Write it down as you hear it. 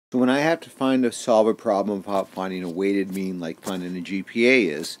So when I have to solve a problem about finding a weighted mean, like finding a GPA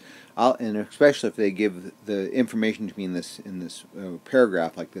is, and especially if they give the information to me in this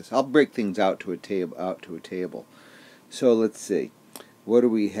paragraph like this, I'll break things out to a table. So let's see, what do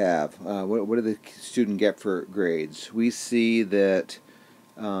we have? What did the student get for grades? We see that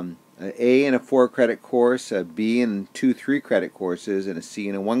an A in a 4-credit course, a B in 2 3-credit courses, and a C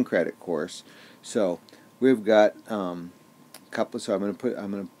in a 1-credit course. So we've got couple. So I'm going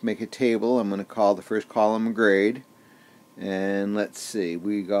to make a table. I'm going to call the first column grade, and let's see,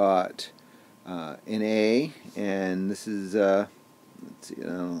 we got an A, and this is let's see,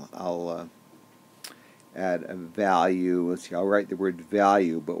 I'll add a value. Let's see, I'll write the word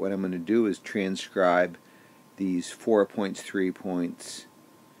value, but what I'm going to do is transcribe these 4 points, 3 points,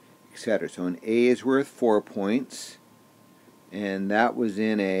 etc. So an A is worth 4 points, and that was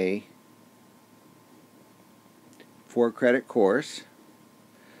in a 4-credit course.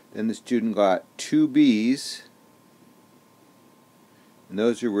 Then the student got 2 B's, and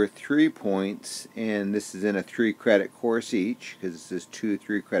those are worth 3 points, and this is in a 3-credit course each, because this is 2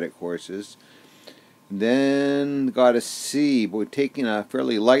 3-credit courses. Then got a C, but we're taking a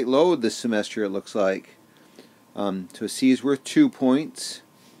fairly light load this semester, it looks like. So C is worth 2 points,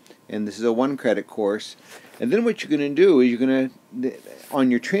 and this is a 1-credit course. And then what you're going to do is you're going to,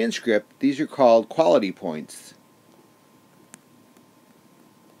 on your transcript, these are called quality points.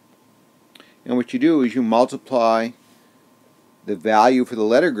 And what you do is you multiply the value for the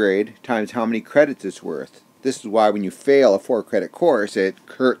letter grade times how many credits it's worth. This is why when you fail a 4-credit course, it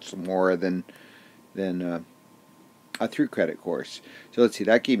hurts more than a 3-credit course. So let's see,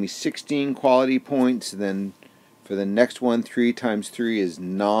 that gave me 16 quality points. And then for the next one, 3 times 3 is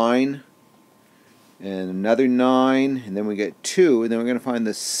 9. And another 9. And then we get 2. And then we're going to find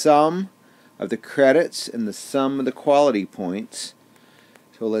the sum of the credits and the sum of the quality points.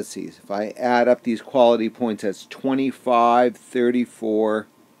 So let's see, if I add up these quality points, that's 25, 34,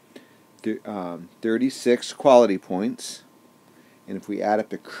 36 quality points. And if we add up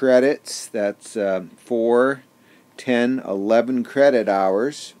the credits, that's 4, 10, 11 credit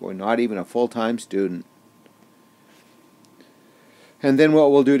hours. We're not even a full-time student. And then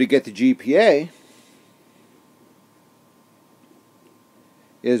what we'll do to get the GPA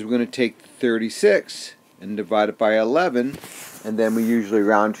is we're going to take 36 and divide it by 11, and then we usually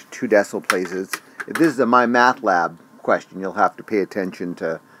round to 2 decimal places. If this is a My Math Lab question, you'll have to pay attention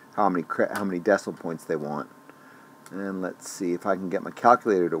to how many decimal points they want. And let's see if I can get my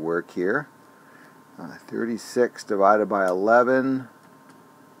calculator to work here. 36 divided by 11.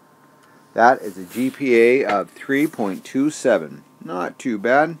 That is a GPA of 3.27. Not too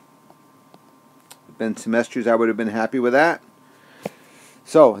bad. If been semesters, I would have been happy with that.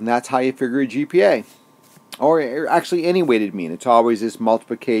 So, and that's how you figure a GPA. Or actually any weighted mean. It's always this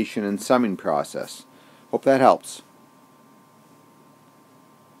multiplication and summing process. Hope that helps.